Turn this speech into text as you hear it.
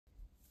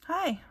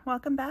Hi,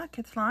 welcome back.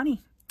 It's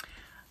Lonnie.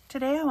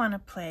 Today I want to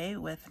play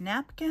with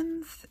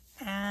napkins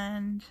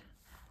and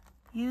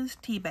use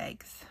tea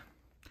bags.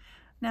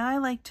 Now I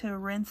like to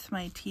rinse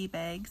my tea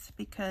bags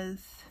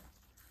because,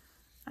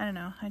 I don't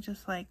know, I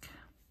just like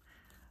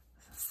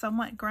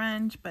somewhat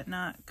grunge but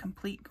not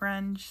complete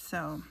grunge,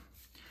 so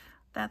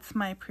that's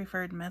my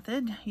preferred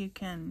method. You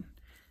can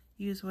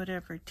use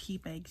whatever tea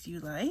bags you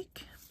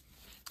like.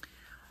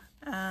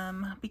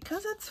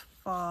 Because it's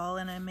fall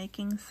and I'm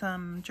making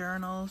some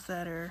journals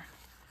that are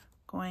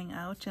going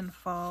out in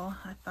fall,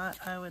 I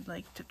thought I would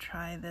like to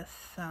try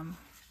this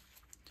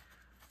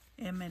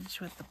image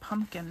with the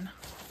pumpkin.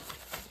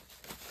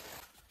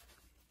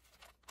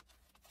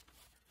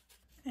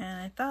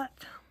 And I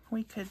thought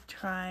we could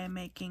try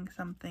making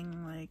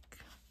something like,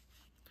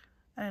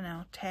 I don't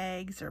know,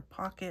 tags or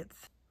pockets.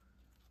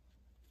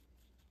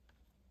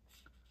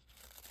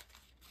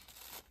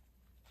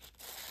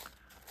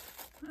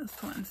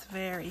 This one's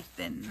very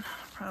thin,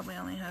 probably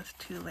only has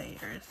 2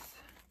 layers.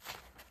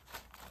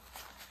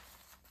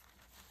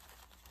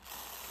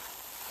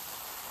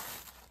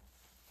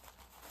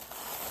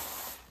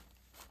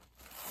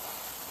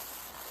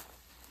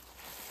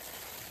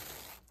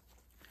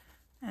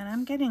 And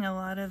I'm getting a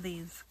lot of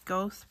these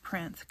ghost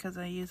prints because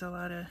I use a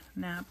lot of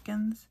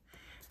napkins,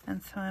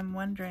 and so I'm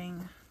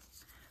wondering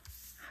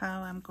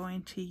how I'm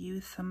going to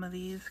use some of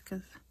these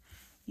because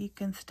you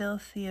can still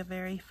see a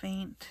very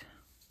faint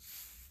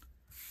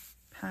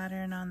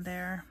pattern on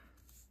there.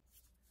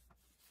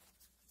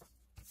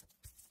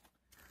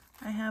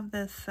 I have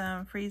this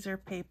freezer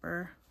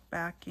paper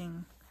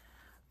backing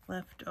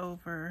left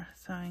over,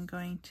 so I'm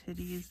going to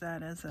use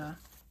that as a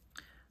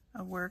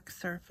work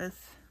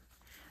surface.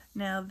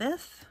 Now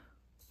this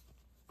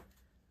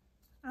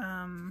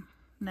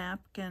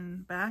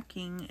napkin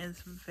backing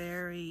is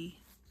very,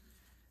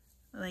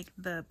 like,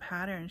 the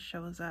pattern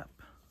shows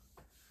up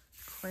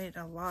quite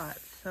a lot.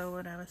 So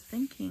what I was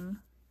thinking,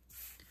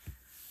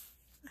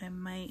 I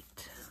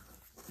might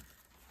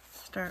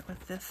start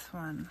with this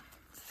one,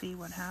 see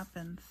what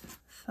happens.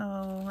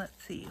 So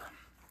let's see,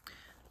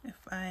 if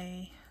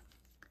I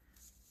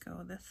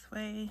go this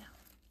way,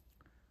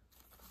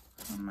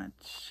 how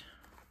much?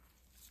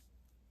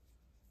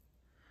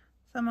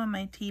 Some of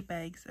my tea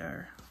bags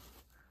are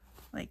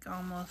like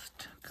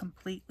almost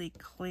completely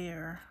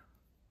clear.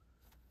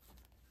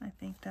 I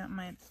think that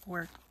might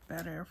work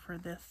better for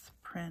this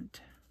print.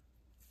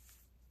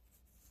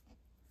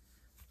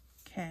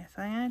 Okay,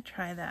 so I'm going to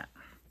try that.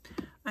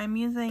 I'm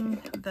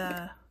using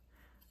the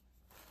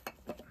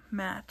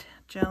matte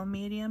gel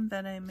medium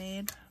that I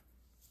made,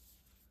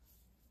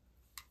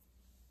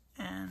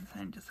 and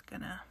I'm just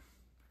going to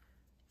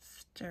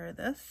stir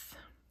this.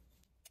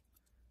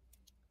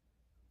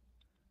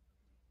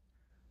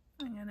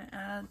 I'm going to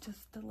add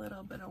just a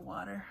little bit of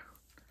water.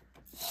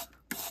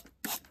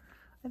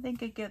 I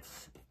think it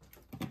gets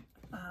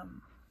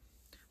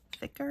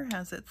thicker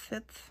as it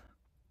sits.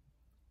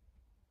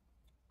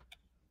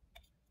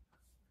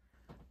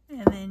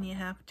 And then you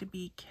have to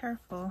be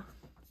careful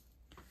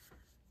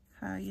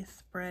how you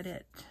spread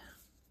it.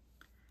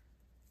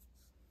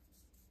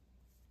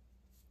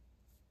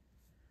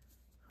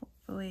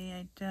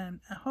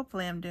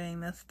 Hopefully I'm doing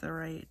this the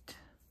right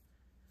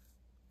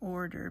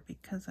order,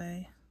 because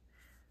I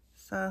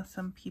saw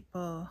some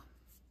people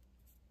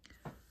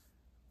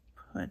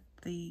put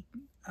the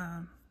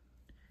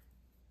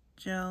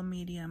gel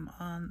medium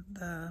on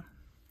the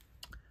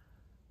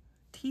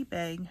tea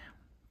bag,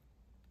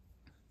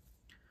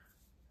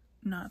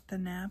 not the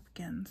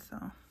napkin,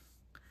 so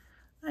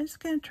I'm just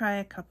going to try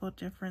a couple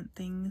different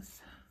things.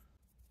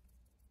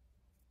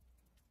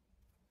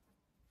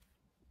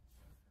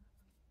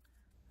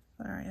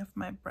 Sorry if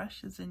my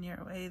brush is in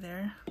your way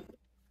there.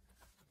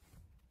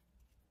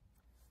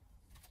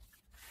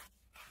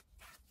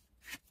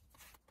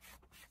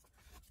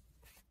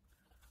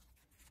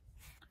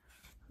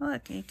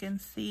 Look, you can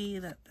see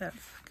that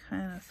that's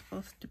kind of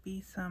supposed to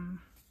be some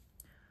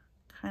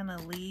kind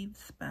of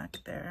leaves back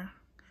there.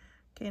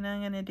 Okay, now I'm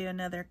going to do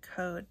another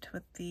coat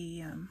with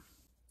the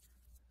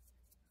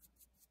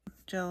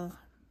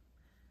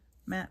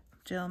matte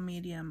gel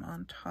medium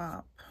on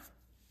top,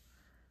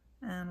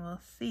 and we'll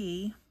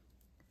see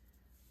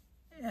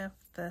if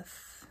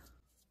this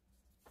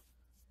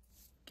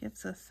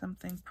gives us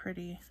something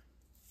pretty.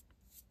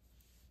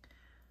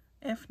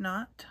 If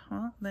not,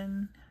 well,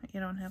 then you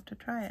don't have to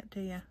try it,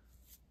 do you?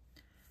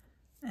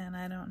 And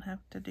I don't have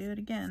to do it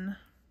again.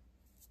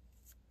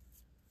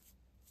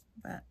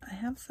 But I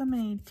have so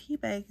many tea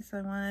bags,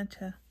 I wanted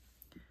to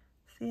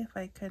see if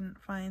I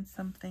couldn't find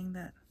something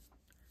that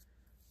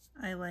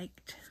I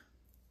liked.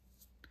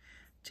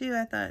 Too,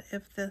 I thought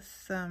if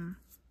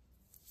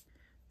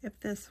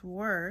this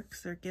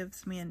works or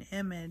gives me an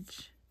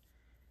image,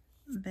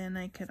 then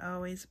I could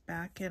always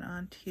back it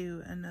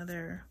onto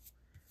another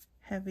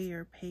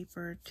heavier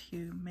paper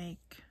to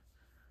make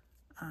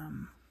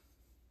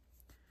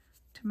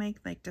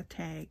like a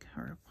tag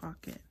or a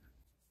pocket.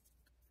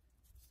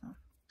 So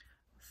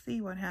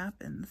see what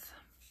happens.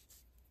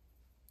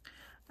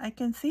 I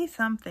can see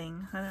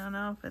something. I don't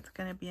know if it's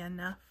going to be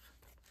enough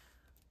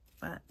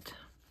but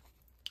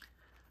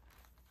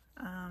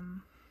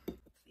I'm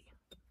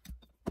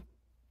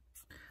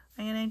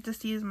gonna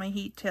just use my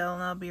heat tail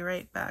and I'll be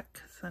right back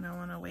because I don't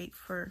want to wait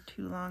for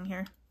too long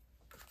here.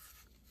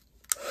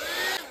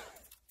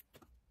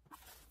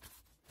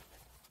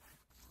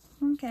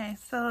 Okay,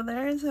 so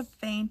there is a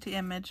faint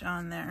image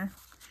on there,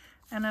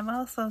 and I've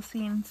also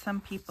seen some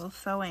people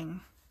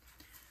sewing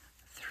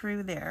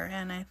through there,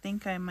 and I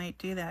think I might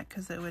do that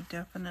because it would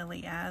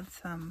definitely add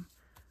some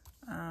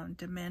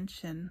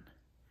dimension.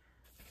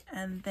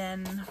 And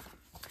then,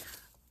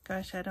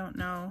 gosh, I don't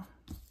know,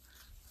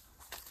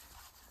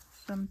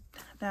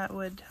 that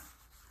would,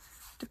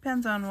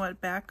 depends on what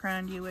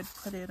background you would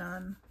put it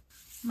on.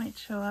 Might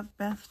show up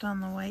best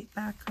on the white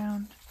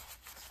background.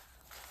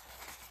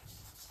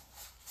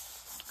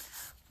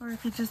 Or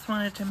if you just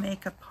wanted to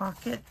make a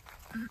pocket,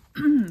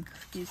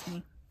 excuse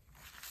me.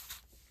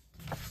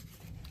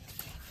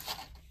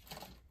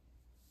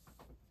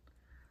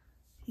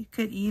 You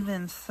could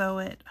even sew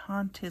it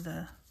onto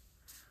the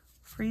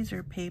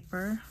freezer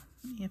paper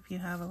if you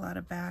have a lot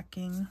of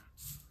backing.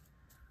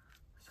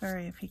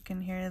 Sorry if you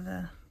can hear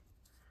the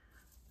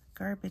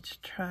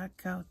garbage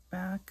truck out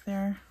back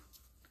there.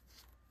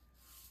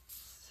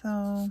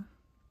 So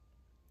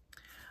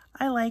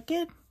I like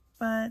it,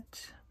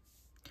 but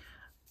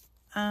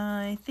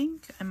I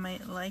think I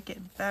might like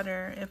it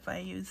better if I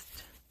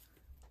used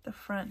the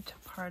front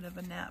part of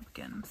a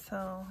napkin.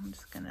 So I'm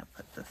just gonna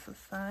put this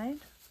aside.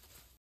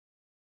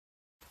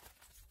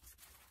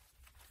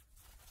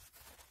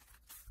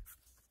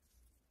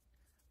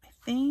 I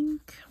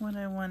think what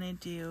I want to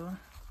do,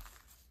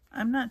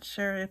 I'm not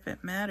sure if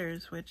it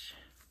matters which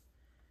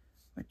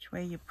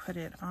way you put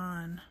it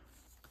on,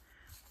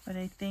 but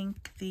I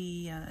think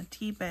the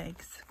tea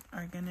bags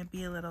are going to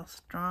be a little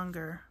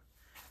stronger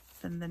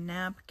than the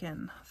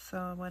napkin.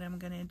 So what I'm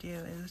going to do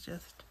is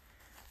just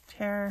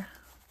tear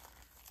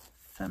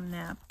some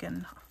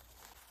napkin.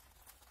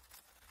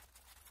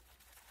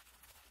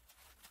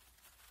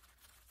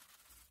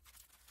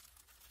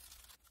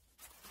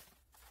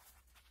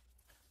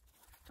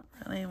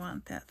 Don't really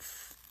want that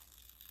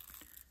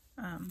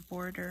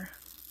border.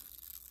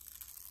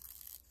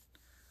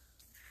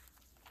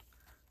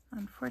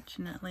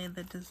 Unfortunately,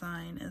 the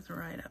design is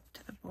right up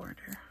to the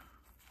border.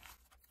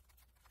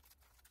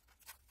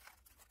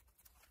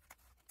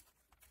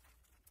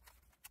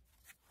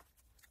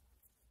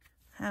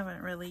 I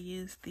haven't really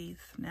used these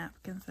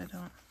napkins.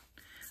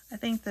 I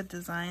think the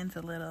design's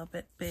a little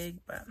bit big,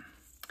 but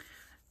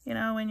you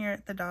know, when you're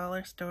at the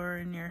dollar store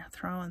and you're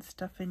throwing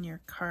stuff in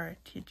your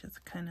cart, you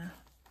just kind of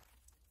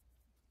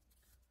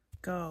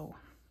go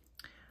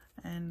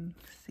and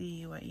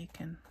see what you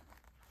can,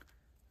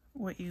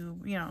 you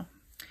know,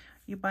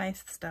 you buy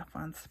stuff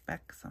on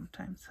spec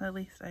sometimes, at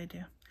least I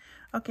do.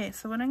 Okay,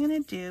 so what I'm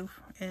going to do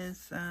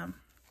is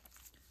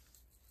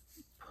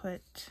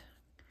put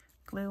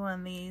glue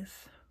on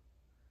these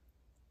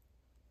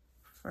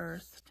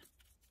first.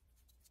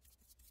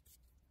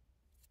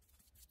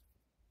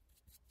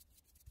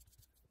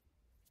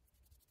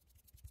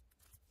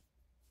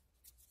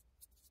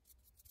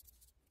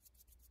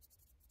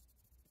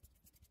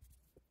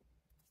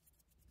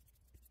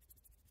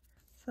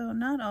 So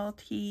not all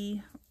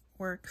tea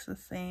works the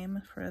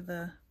same for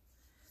the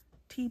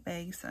tea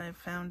bags. I've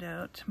found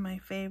out my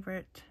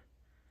favorite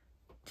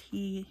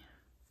tea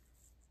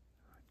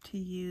to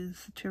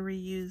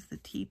reuse the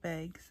tea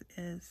bags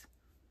is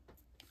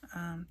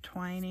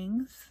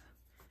Twinings,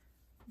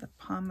 the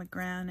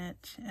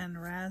pomegranate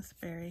and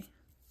raspberry.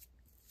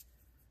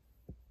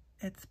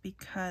 It's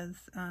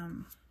because I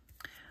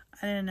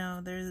don't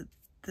know, there's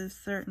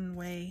certain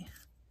way.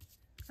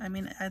 I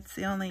mean, it's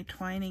the only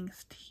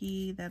Twinings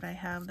tea that I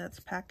have that's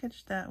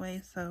packaged that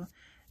way, so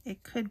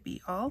it could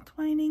be all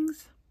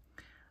Twinings,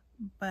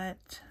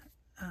 but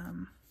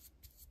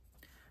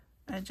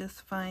I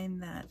just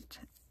find that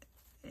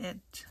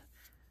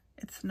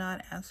it's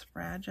not as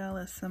fragile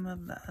as some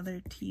of the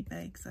other tea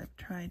bags I've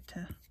tried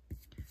to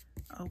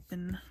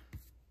open.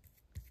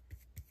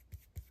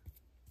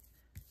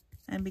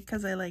 And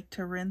because I like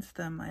to rinse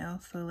them, I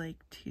also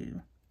like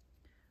to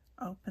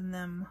open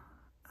them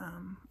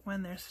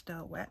when they're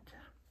still wet.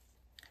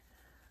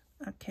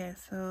 Okay,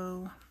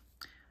 so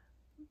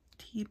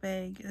tea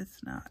bag is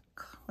not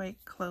quite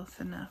close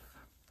enough.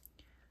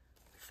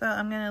 So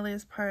I'm going to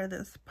lose part of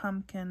this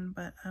pumpkin,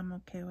 but I'm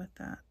okay with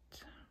that.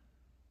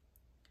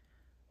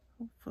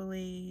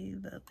 Hopefully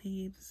the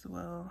leaves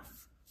will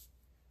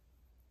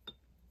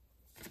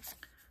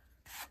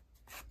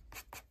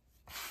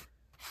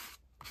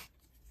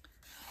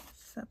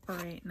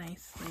separate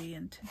nicely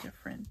into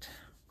different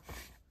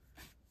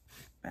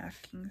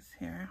backings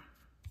here.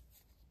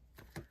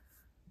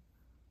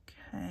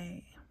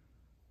 Okay.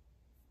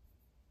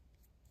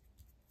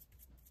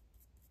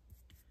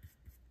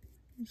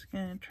 I'm just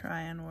going to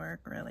try and work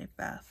really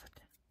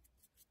fast.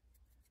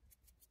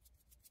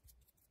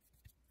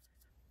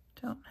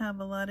 Don't have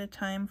a lot of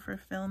time for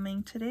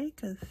filming today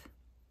because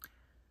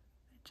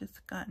I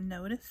just got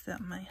notice that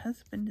my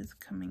husband is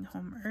coming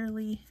home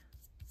early,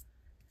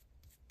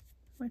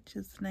 which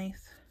is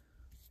nice.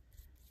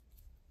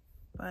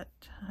 but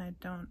I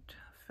don't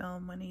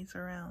film when he's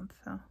around,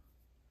 so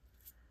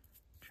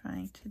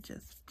trying to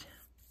just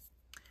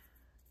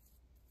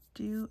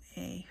do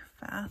a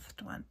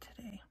fast one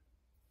today.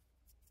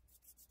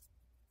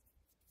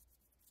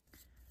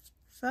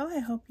 So I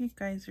hope you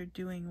guys are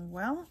doing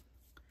well.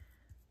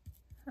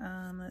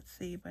 Let's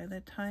see, by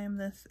the time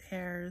this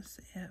airs,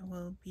 it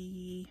will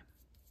be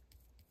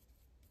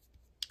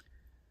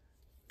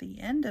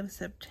the end of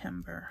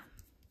September.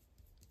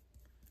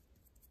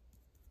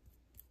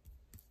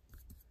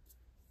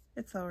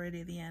 It's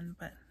already the end,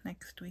 but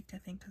next week I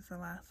think is the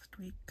last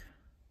week.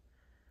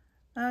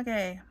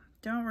 Okay,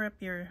 don't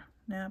rip your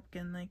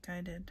napkin like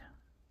I did.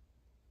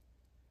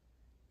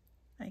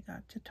 I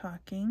got to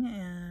talking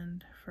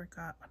and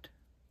forgot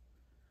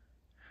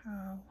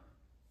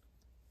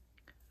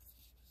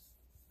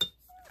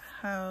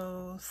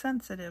how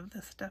sensitive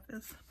this stuff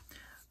is.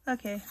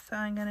 Okay, so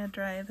I'm gonna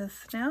dry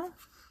this now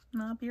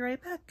and I'll be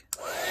right back.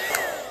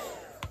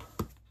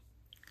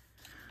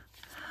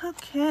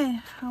 Okay,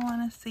 I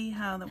want to see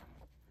how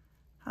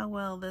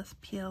well this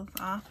peels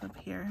off of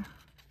here.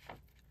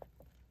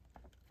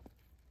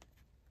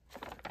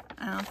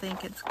 I don't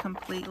think it's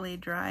completely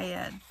dry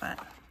yet, but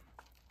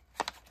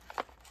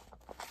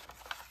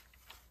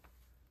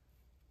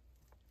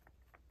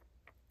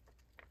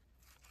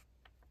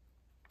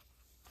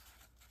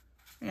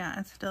yeah,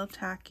 it's still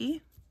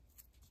tacky.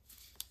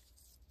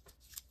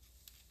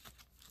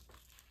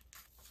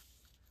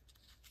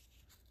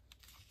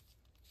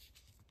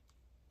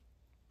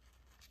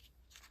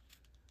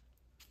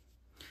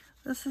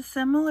 This is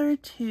similar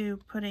to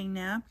putting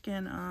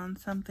napkin on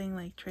something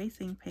like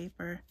tracing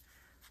paper.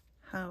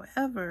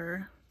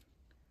 However,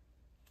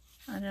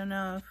 I don't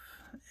know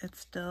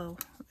if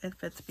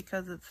it's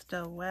because it's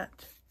still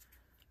wet,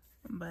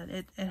 but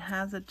it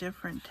has a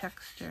different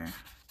texture.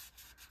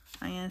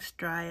 I'm gonna just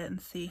dry it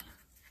and see.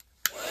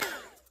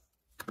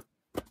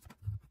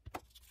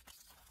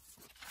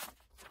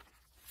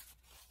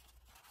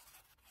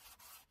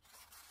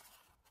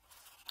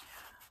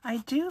 I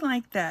do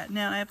like that.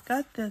 Now I've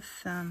got this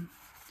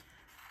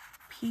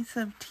piece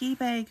of tea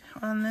bag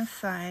on this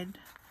side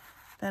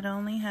that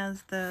only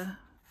has the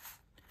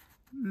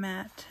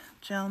matte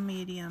gel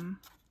medium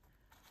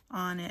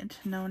on it,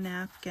 no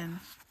napkin,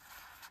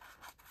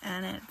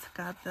 and it's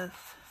got this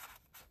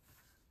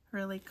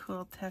really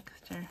cool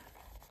texture.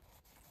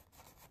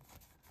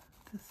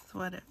 This is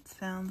what it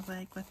sounds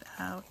like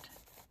without,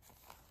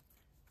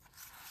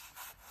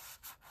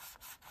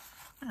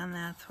 and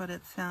that's what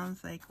it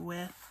sounds like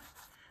with.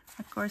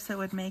 Of course it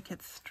would make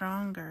it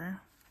stronger,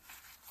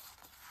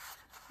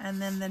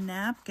 and then the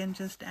napkin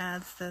just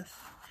adds this,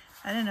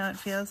 I don't know, it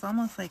feels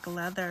almost like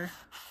leather.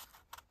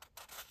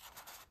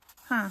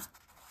 Huh,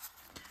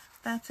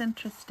 that's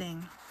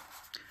interesting.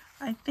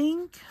 I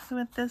think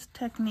with this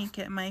technique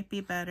it might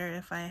be better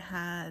if I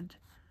had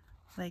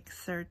like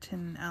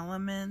certain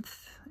elements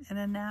in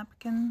a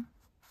napkin,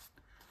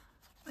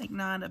 like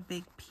not a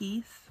big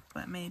piece,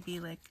 but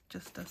maybe like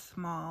just a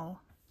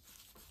small,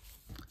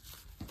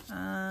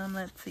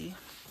 let's see,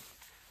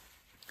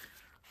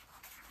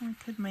 I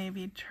could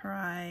maybe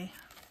try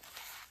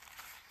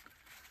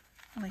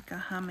like a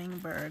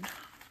hummingbird.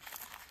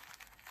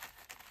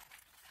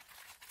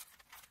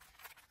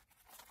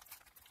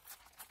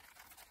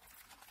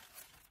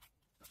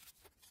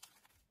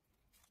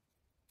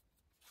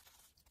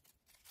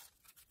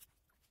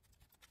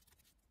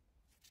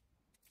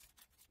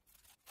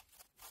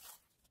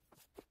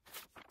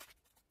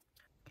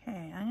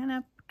 Okay, I'm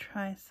gonna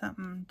try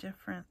something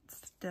different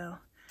still.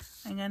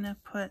 I'm gonna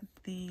put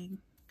the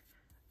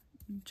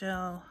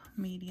gel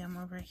medium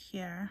over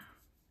here,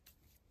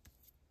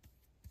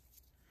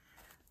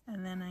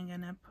 and then I'm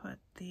gonna put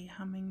the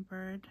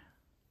hummingbird,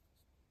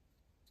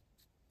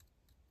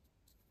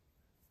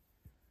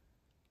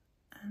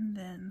 and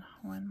then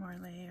one more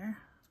layer,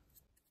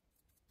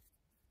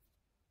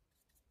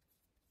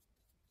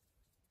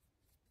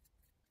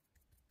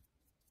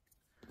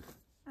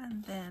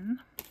 and then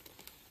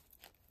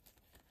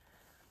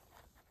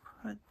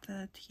put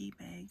the tea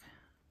bag.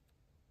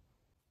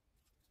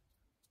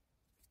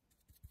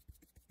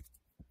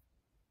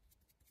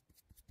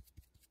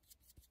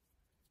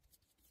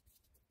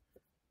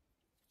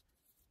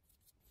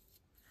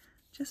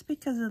 Just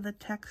because of the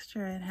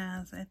texture it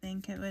has, I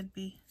think it would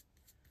be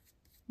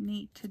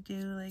neat to do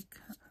like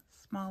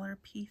smaller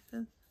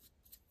pieces.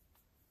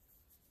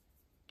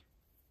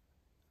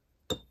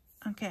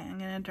 Okay, I'm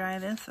gonna dry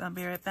this. I'll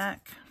be right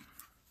back.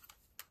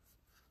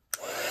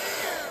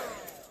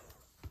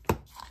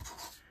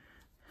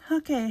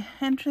 Okay,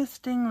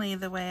 interestingly,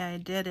 the way I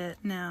did it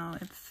now,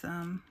 it's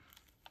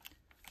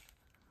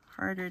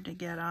harder to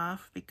get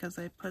off because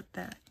I put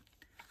that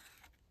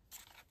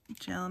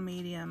gel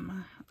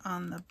medium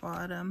on the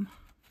bottom,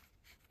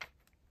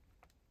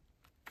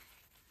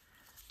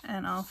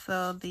 and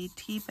also the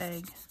tea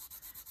bag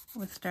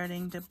was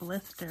starting to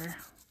blister.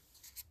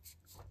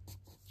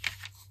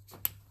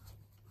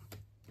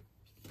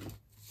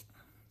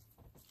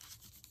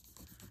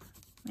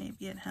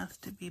 Maybe it has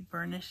to be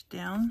burnished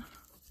down.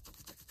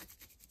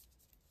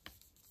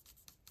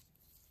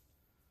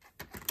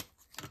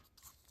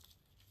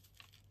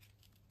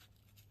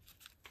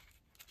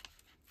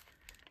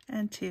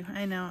 And two,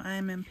 I know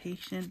I'm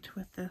impatient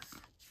with this.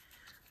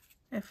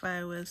 If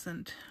I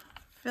wasn't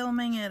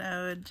filming it,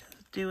 I would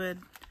just do it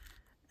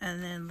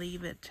and then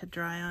leave it to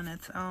dry on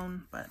its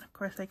own. But of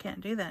course I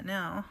can't do that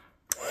now.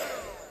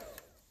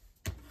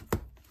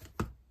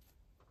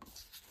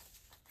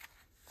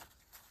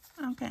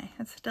 Okay,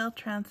 it's still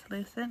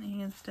translucent. You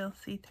can still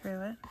see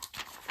through it.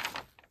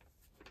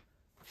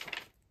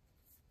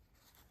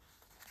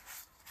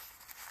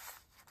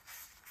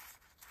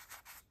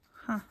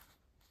 Huh.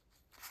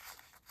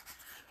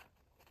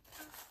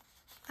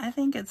 I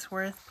think it's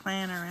worth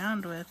playing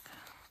around with.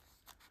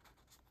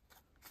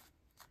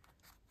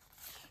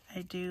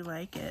 I do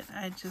like it.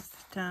 I just,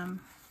 the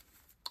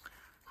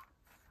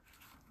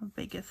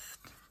biggest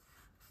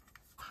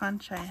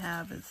punch I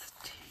have is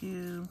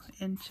 2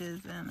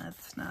 inches, and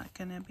it's not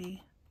going to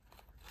be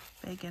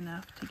big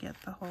enough to get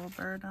the whole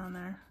bird on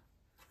there.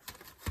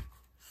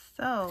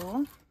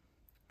 So,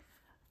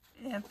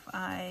 if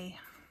I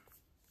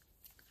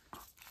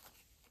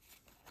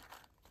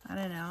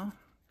don't know,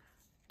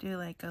 do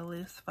like a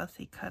loose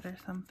fussy cut or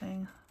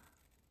something.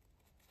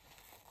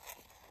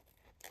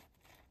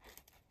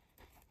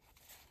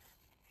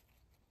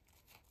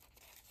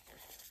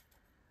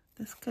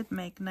 This could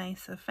make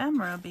nice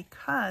ephemera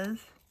because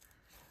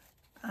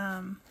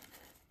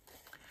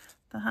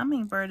the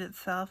hummingbird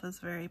itself is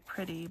very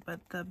pretty, but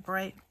the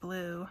bright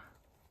blue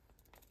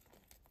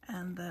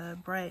and the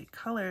bright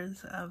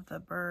colors of the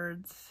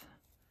birds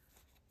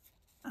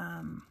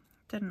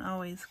didn't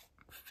always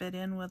fit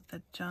in with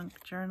the junk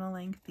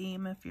journaling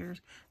theme,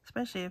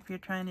 especially if you're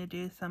trying to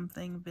do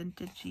something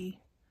vintagey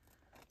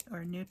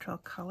or neutral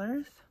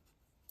colors.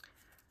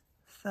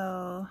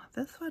 So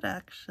this would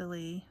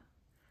actually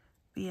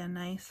be a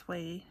nice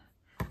way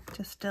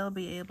to still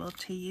be able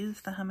to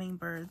use the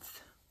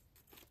hummingbirds,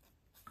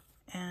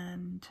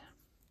 and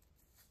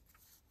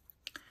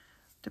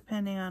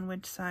depending on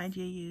which side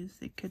you use,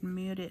 it could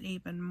mute it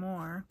even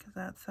more because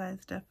that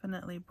side's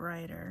definitely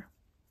brighter.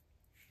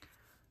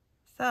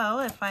 So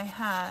if I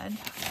had,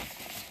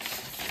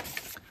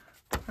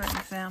 for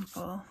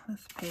example,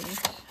 this page,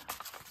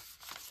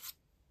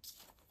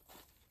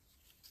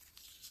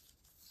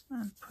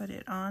 and put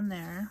it on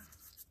there,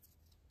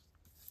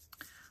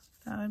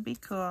 that would be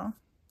cool.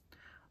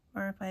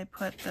 Or if I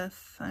put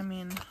this, I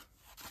mean,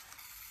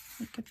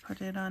 you could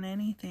put it on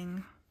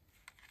anything.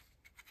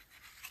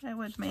 It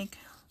would make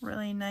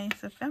really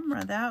nice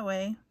ephemera that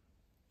way.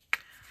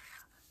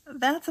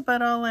 That's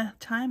about all the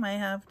time I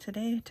have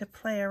today to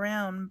play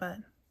around, but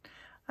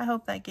I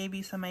hope that gave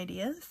you some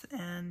ideas,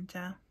 and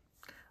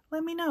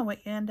let me know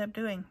what you end up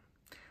doing.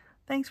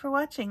 Thanks for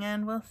watching,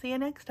 and we'll see you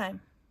next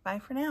time. Bye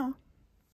for now.